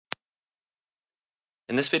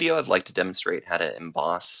In this video, I'd like to demonstrate how to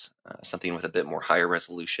emboss something with a bit more higher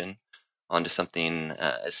resolution onto something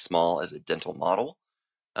as small as a dental model.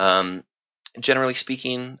 Um, Generally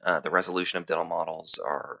speaking, the resolution of dental models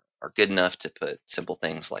are good enough to put simple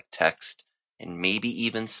things like text and maybe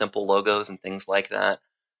even simple logos and things like that.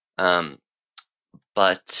 Um,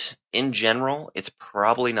 but in general, it's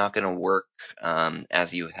probably not going to work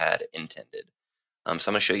as you had intended. So I'm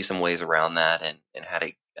going to show you some ways around that and how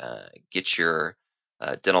to get your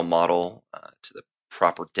dental model to the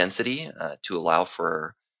proper density to allow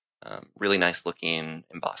for really nice looking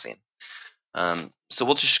embossing. So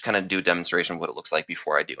we'll just kind of do a demonstration of what it looks like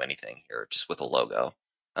before I do anything here, just with a logo.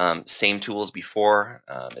 Same tool as before.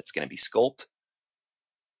 It's going to be Sculpt.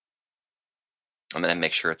 I'm going to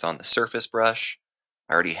make sure it's on the surface brush.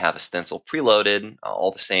 I already have a stencil preloaded,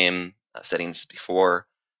 all the same settings as before.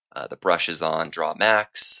 The brush is on draw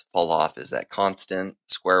max, fall off is that constant,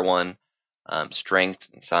 square one. Strength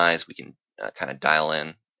and size we can kind of dial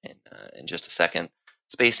in just a second.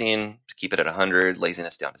 Spacing, keep it at 100,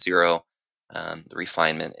 laziness down to 0. The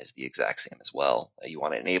refinement is the exact same as well. You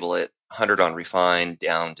want to enable it 100 on refine,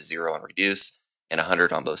 down to 0 on reduce, and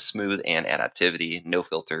 100 on both smooth and adaptivity. No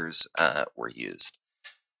filters were used.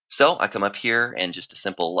 So I come up here and just a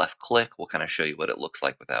simple left click will kind of show you what it looks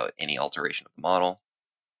like without any alteration of the model.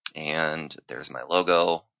 And there's my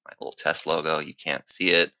logo, my little test logo. You can't see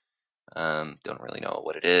it. Don't really know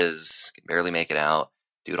what it is. Can barely make it out.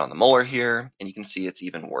 Do it on the molar here, and you can see it's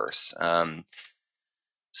even worse.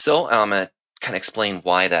 So I'm going to kind of explain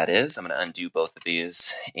why that is. I'm going to undo both of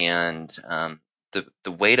these. And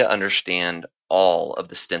the way to understand all of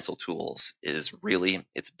the stencil tools is really,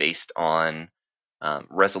 it's based on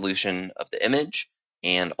resolution of the image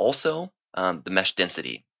and also the mesh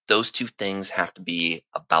density. Those two things have to be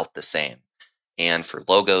about the same. And for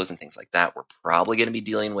logos and things like that, we're probably going to be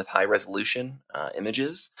dealing with high resolution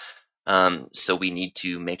images. So we need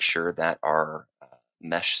to make sure that our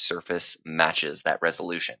mesh surface matches that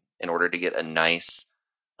resolution in order to get a nice,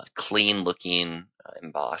 clean looking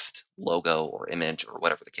embossed logo or image or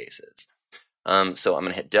whatever the case is. So I'm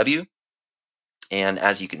going to hit W. And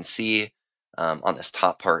as you can see on this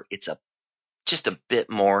top part, it's just a bit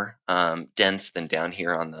more dense than down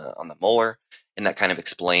here on the molar. And that kind of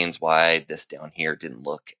explains why this down here didn't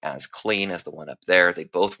look as clean as the one up there. They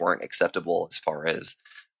both weren't acceptable as far as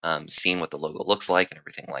seeing what the logo looks like and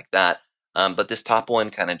everything like that. But this top one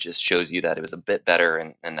kind of just shows you that it was a bit better,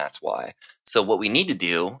 and that's why. So what we need to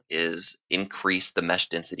do is increase the mesh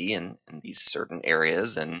density in these certain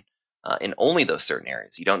areas and in only those certain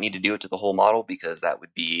areas. You don't need to do it to the whole model because that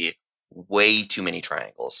would be way too many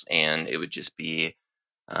triangles and it would just be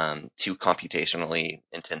too computationally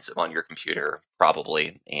intensive on your computer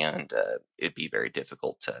probably, and it'd be very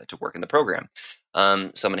difficult to work in the program. So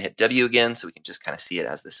I'm going to hit W again so we can just kind of see it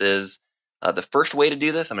as this is. The first way to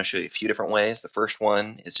do this, I'm going to show you a few different ways. The first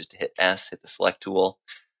one is just to hit S, hit the select tool.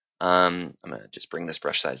 I'm going to just bring this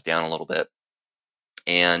brush size down a little bit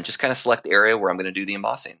and just kind of select the area where I'm going to do the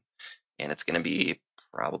embossing. And it's going to be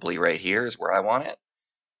probably right here is where I want it.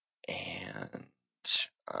 And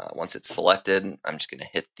once it's selected, I'm just going to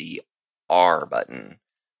hit the R button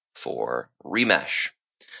for remesh.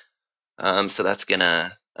 So that's going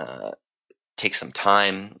to take some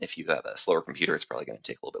time. If you have a slower computer, it's probably going to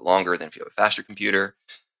take a little bit longer than if you have a faster computer.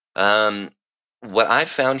 What I've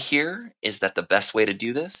found here is that the best way to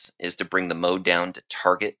do this is to bring the mode down to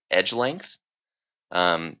target edge length,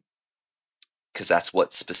 because that's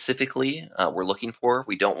what specifically we're looking for.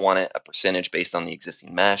 We don't want it a percentage based on the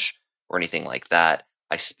existing mesh or anything like that.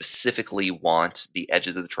 I specifically want the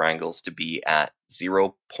edges of the triangles to be at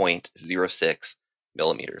 0.06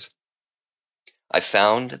 millimeters. I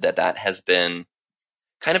found that that has been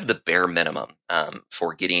kind of the bare minimum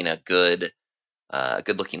for getting a good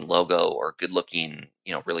looking logo or good looking,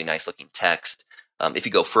 really nice looking text. If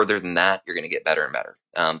you go further than that, you're going to get better and better.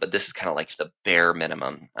 But this is kind of like the bare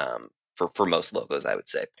minimum for most logos, I would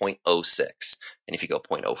say, 0.06. And if you go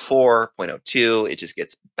 0.04, 0.02, it just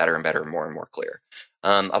gets better and better, more and more clear.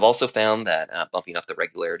 I've also found that bumping up the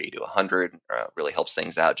regularity to 100 really helps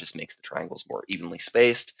things out, just makes the triangles more evenly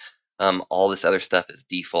spaced. All this other stuff is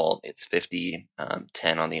default. It's 50,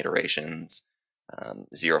 10 on the iterations,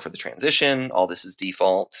 0 for the transition. All this is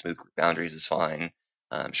default. Smooth group boundaries is fine.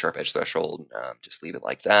 Sharp edge threshold, just leave it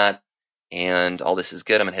like that. And all this is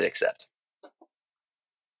good. I'm going to hit accept.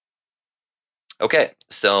 Okay,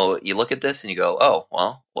 so you look at this and you go, oh,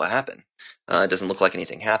 well, what happened? It doesn't look like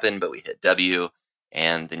anything happened, but we hit W,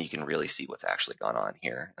 and then you can really see what's actually gone on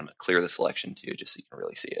here. I'm going to clear the selection too, just so you can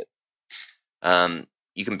really see it.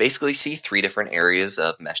 You can basically see 3 different areas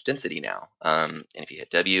of mesh density now. And if you hit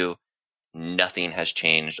W, nothing has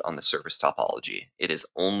changed on the surface topology. It is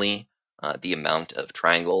only the amount of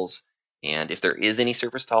triangles, and if there is any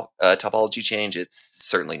surface topology change, it's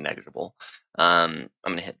certainly negligible. I'm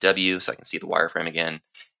going to hit W so I can see the wireframe again,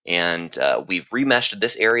 and we've remeshed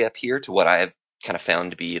this area up here to what I've kind of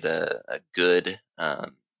found to be a good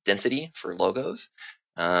density for logos.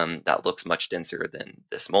 That looks much denser than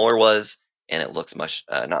this molar was, and it looks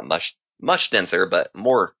not much denser, but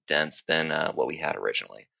more dense than what we had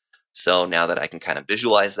originally. So now that I can kind of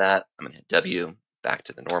visualize that, I'm going to hit W, back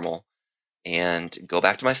to the normal, and go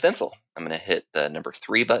back to my stencil. I'm going to hit the number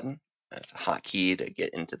 3 button. That's a hotkey to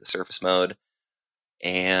get into the surface mode.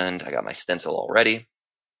 And I got my stencil already.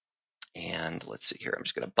 And let's see here. I'm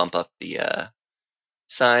just going to bump up the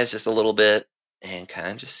size just a little bit and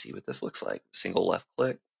kind of just see what this looks like. Single left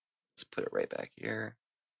click. Let's put it right back here.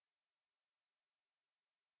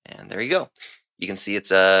 And there you go. You can see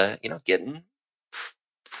it's getting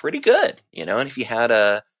pretty good, and if you had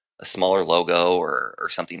a smaller logo or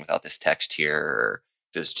something without this text here, or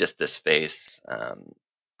if it was just this face,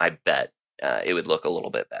 I bet it would look a little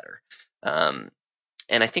bit better.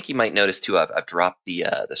 And I think you might notice too, I've dropped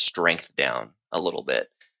the strength down a little bit,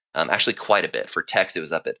 actually quite a bit. For text, it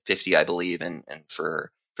was up at 50, I believe, and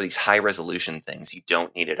for these high resolution things, you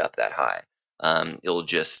don't need it up that high. It'll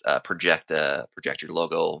just project your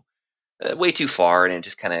logo way too far, and it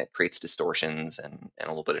just kind of creates distortions and a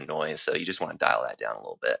little bit of noise. So you just want to dial that down a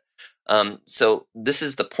little bit. So this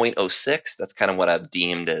is the 0.06. That's kind of what I've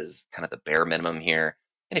deemed as kind of the bare minimum here.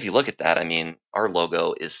 And if you look at that, I mean, our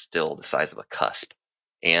logo is still the size of a cusp,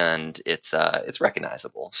 and it's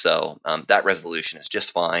recognizable. So that resolution is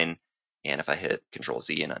just fine. And if I hit Control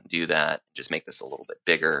Z and undo that, just make this a little bit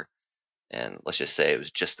bigger, and let's just say it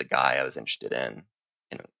was just the guy I was interested in,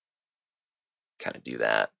 kind of do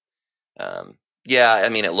that. Yeah, I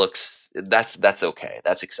mean, that's okay.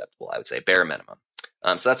 That's acceptable, I would say, bare minimum.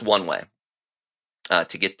 So that's one way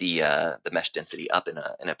to get the mesh density up in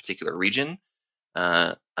a particular region.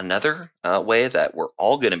 Another way that we're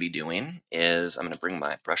all going to be doing is I'm going to bring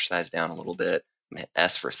my brush size down a little bit. I'm going to hit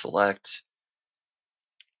S for select.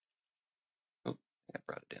 Oh, I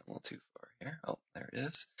brought it down a little too far here. Oh, there it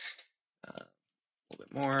is. A little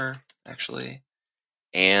bit more, actually.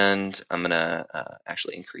 And I'm going to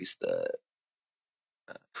actually increase the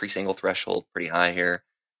crease angle threshold pretty high here.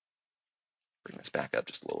 Bring this back up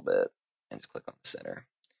just a little bit and just click on the center.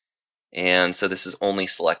 And so this is only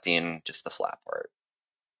selecting just the flat part.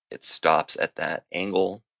 It stops at that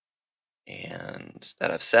angle and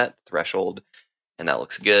that I've set, threshold, and that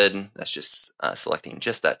looks good. That's just selecting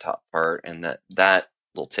just that top part, and that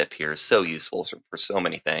little tip here is so useful for so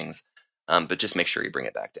many things, but just make sure you bring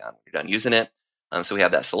it back down when you're done using it. So we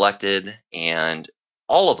have that selected, and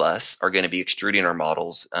all of us are going to be extruding our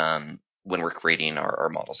models when we're creating our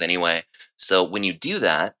models anyway. So when you do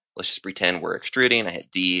that, let's just pretend we're extruding. I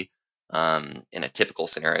hit D. In a typical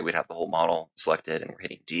scenario, we'd have the whole model selected, and we're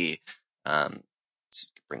hitting D. So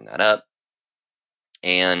bring that up,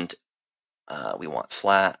 and we want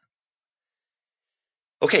flat.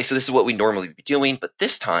 Okay, so this is what we normally be doing, but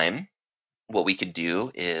this time, what we could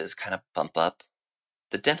do is kind of bump up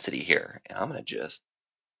the density here, and I'm going to just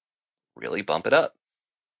really bump it up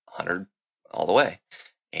 100 all the way,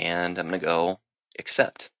 and I'm going to go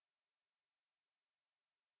accept.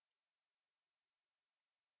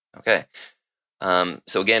 Okay,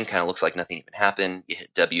 so again, kind of looks like nothing even happened. You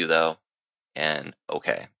hit W though, and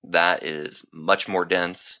okay, that is much more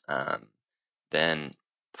dense than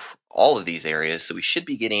all of these areas, so we should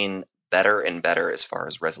be getting better and better as far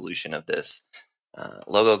as resolution of this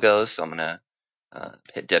logo goes. So I'm going to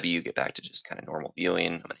hit W, get back to just kind of normal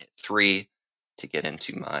viewing. I'm going to hit 3 to get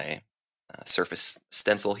into my surface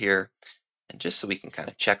stencil here. And just so we can kind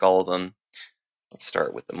of check all of them, let's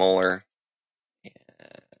start with the molar and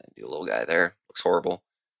do a little guy there. Looks horrible.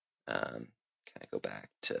 Kind of go back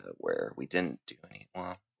to where we didn't do any.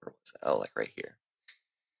 Well, where was that? Oh, like right here.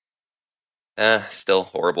 Still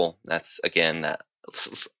horrible. That's, again, that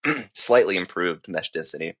slightly improved mesh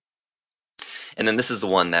density. And then this is the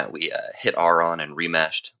one that we hit R on and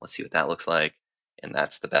remeshed. Let's see what that looks like. And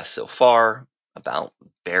that's the best so far, about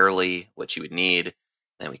barely what you would need. And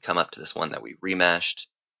then we come up to this one that we remeshed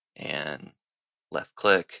and left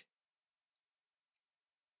click.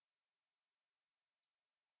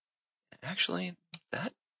 Actually,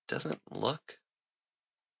 that doesn't look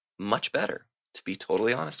much better, to be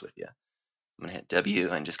totally honest with you. I'm going to hit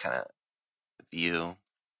W and just kind of view.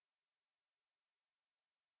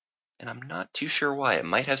 And I'm not too sure why. It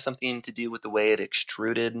might have something to do with the way it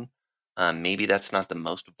extruded. Maybe that's not the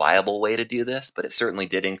most viable way to do this, but it certainly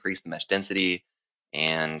did increase the mesh density.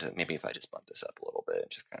 And maybe if I just bump this up a little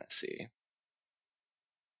bit, just kind of see.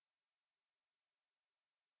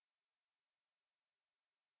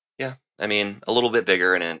 I mean, a little bit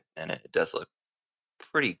bigger, and it does look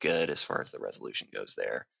pretty good as far as the resolution goes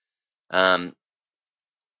there.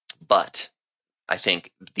 But I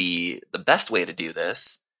think the best way to do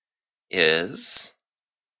this is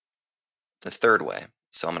the third way.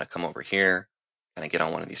 So I'm going to come over here, kind of get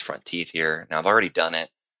on one of these front teeth here. Now I've already done it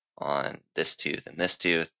on this tooth and this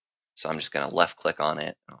tooth, so I'm just going to left click on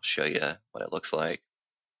it. I'll show you what it looks like.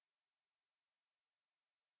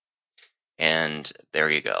 And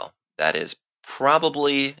there you go. That is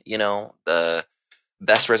probably, the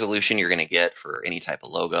best resolution you're going to get for any type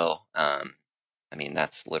of logo. I mean,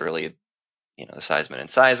 that's literally, the Sizeman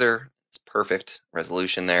incisor. It's perfect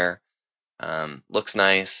resolution there. Looks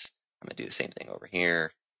nice. I'm going to do the same thing over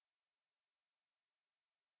here.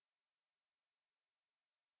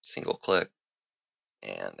 Single click,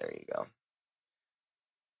 and there you go.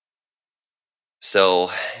 So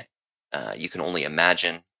you can only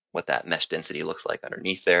imagine what that mesh density looks like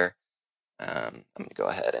underneath there. I'm going to go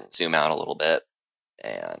ahead and zoom out a little bit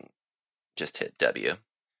and just hit W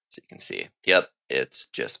so you can see. Yep, it's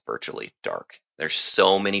just virtually dark. There's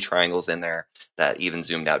so many triangles in there that even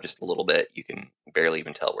zoomed out just a little bit, you can barely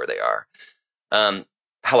even tell where they are.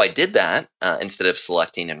 How I did that, instead of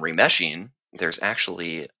selecting and remeshing, there's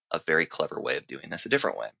actually a very clever way of doing this a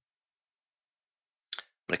different way. I'm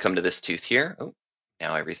going to come to this tooth here. Oh,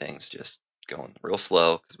 now everything's just going real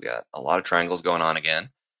slow because we got a lot of triangles going on again.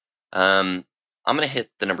 I'm going to hit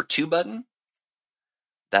the number 2 button.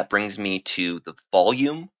 That brings me to the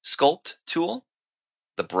volume sculpt tool.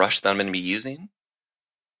 The brush that I'm going to be using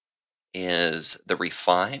is the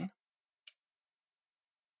refine.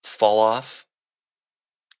 Fall off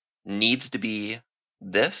needs to be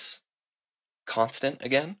this constant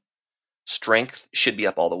again. Strength should be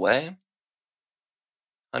up all the way.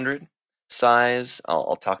 100. Size,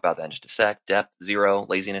 I'll talk about that in just a sec. Depth 0,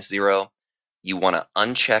 laziness 0. You want to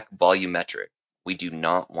uncheck volumetric. We do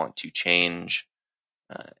not want to change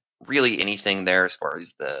really anything there as far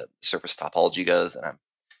as the surface topology goes, and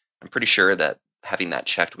I'm pretty sure that having that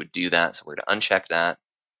checked would do that, so we're going to uncheck that.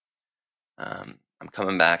 I'm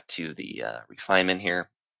coming back to the refinement here,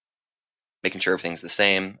 making sure everything's the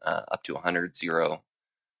same, up to 100, 0.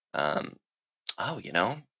 Oh,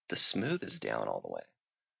 the smooth is down all the way.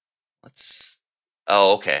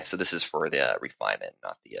 Oh, okay, so this is for the refinement,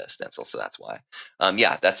 not the stencil, so that's why.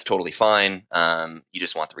 Yeah, that's totally fine. You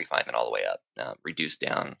just want the refinement all the way up. Reduce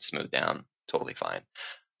down, smooth down, totally fine.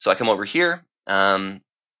 So I come over here,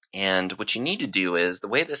 and what you need to do is, the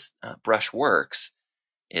way this brush works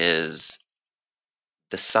is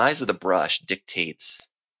the size of the brush dictates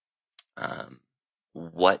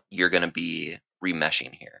what you're going to be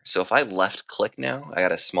remeshing here. So if I left click now, I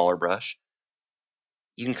got a smaller brush,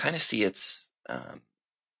 you can kind of see it's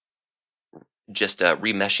just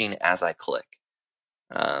remeshing as I click.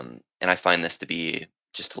 And I find this to be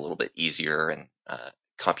just a little bit easier and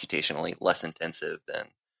computationally less intensive than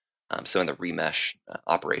some of the remesh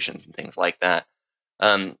operations and things like that.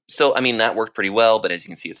 So, I mean, that worked pretty well, but as you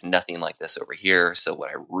can see, it's nothing like this over here. So what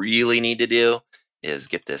I really need to do is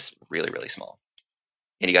get this really, really small.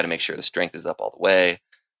 And you got to make sure the strength is up all the way.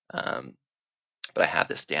 But I have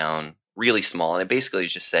this down really small, and it basically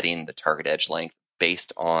is just setting the target edge length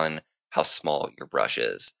based on how small your brush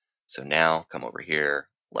is. So now come over here,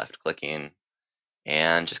 left clicking,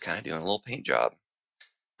 and just kind of doing a little paint job.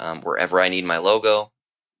 Wherever I need my logo,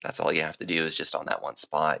 that's all you have to do is just on that one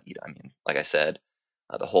spot. I mean, like I said,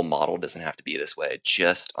 the whole model doesn't have to be this way,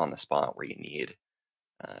 just on the spot where you need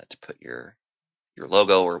to put your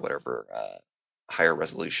logo or whatever higher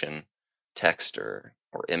resolution text or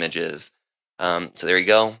images. So there you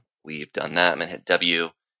go. We've done that. I'm going to hit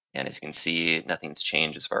W, and as you can see, nothing's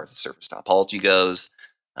changed as far as the surface topology goes.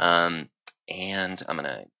 And I'm going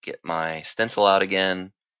to get my stencil out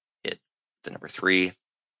again, hit the number 3,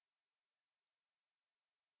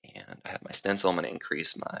 and I have my stencil. I'm going to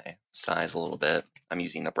increase my size a little bit. I'm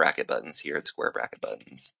using the bracket buttons here, the square bracket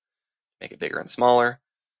buttons, make it bigger and smaller.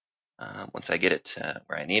 Once I get it to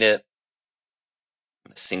where I need it, I'm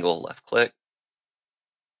going to single left click,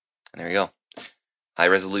 and there you go. High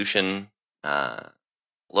resolution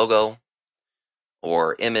logo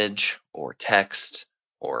or image or text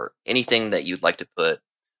or anything that you'd like to put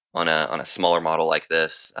on a smaller model like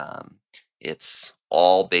this. It's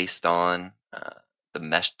all based on the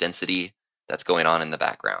mesh density that's going on in the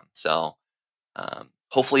background. So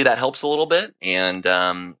hopefully that helps a little bit, and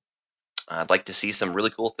I'd like to see some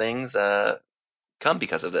really cool things come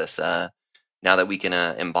because of this. Now that we can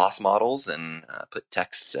emboss models and put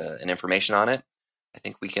text and information on it, I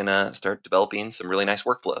think we can start developing some really nice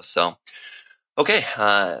workflows. So, okay,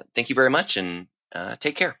 thank you very much, and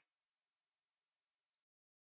take care.